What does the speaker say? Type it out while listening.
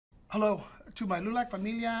Hello to my LULAC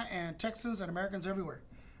familia and Texans and Americans everywhere.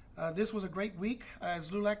 This was a great week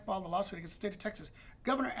as LULAC filed a lawsuit against the state of Texas.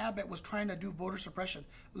 Governor Abbott was trying to do voter suppression,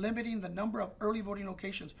 limiting the number of early voting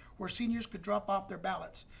locations where seniors could drop off their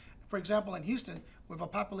ballots. For example, in Houston, with a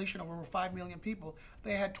population of over 5 million people,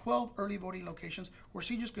 they had 12 early voting locations where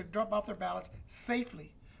seniors could drop off their ballots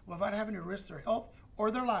safely without having to risk their health or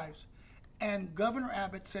their lives. And Governor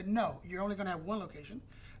Abbott said, no, you're only going to have one location.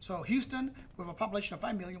 So Houston, with a population of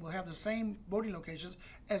 5 million, will have the same voting locations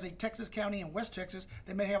as a Texas county in West Texas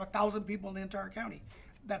that may have 1,000 people in the entire county.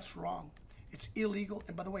 That's wrong. It's illegal.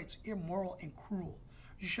 And by the way, it's immoral and cruel.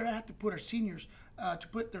 You shouldn't have to put our seniors to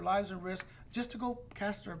put their lives in risk just to go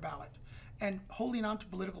cast their ballot. And holding on to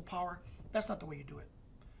political power, that's not the way you do it.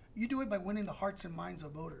 You do it by winning the hearts and minds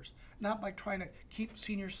of voters, not by trying to keep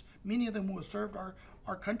seniors, many of them who have served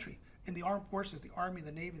our country in the armed forces, the Army,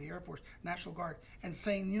 the Navy, the Air Force, National Guard, and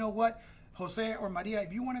saying, you know what, Jose or Maria,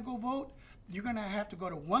 if you want to go vote, you're going to have to go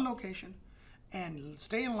to one location and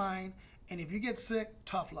stay in line, and if you get sick,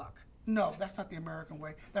 tough luck. No, that's not the American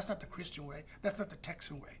way. That's not the Christian way. That's not the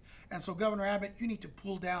Texan way. And so, Governor Abbott, you need to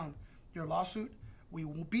pull down your lawsuit. We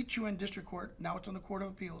will beat you in district court. Now it's on the Court of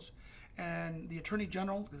Appeals. And the Attorney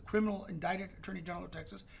General, the criminal indicted Attorney General of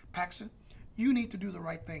Texas, Paxton, you need to do the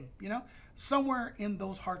right thing. You know, somewhere in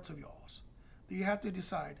those hearts of yours, you have to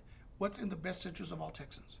decide what's in the best interest of all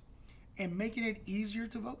Texans. And making it easier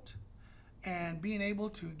to vote and being able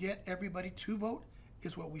to get everybody to vote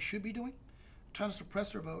is what we should be doing. Trying to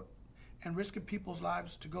suppress their vote and risking people's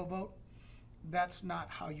lives to go vote, that's not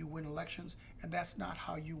how you win elections, and that's not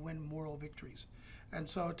how you win moral victories. And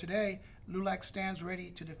so today, LULAC stands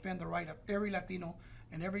ready to defend the right of every Latino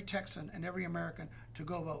and every Texan and every American to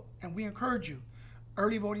go vote. And we encourage you.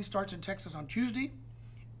 Early voting starts in Texas on Tuesday.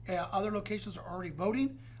 Other locations are already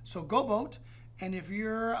voting, so go vote. And if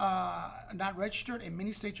you're not registered, in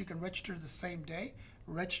many states you can register the same day,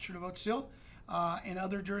 register to vote still. In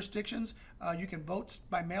other jurisdictions, you can vote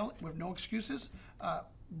by mail with no excuses.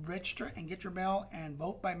 Register and get your mail and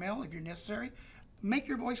vote by mail if you're necessary. Make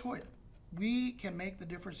your voice heard. We can make the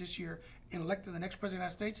difference this year in electing the next President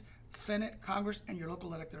of the United States, Senate, Congress, and your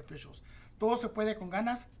local elected officials. Todo se puede con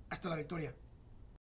ganas hasta la victoria.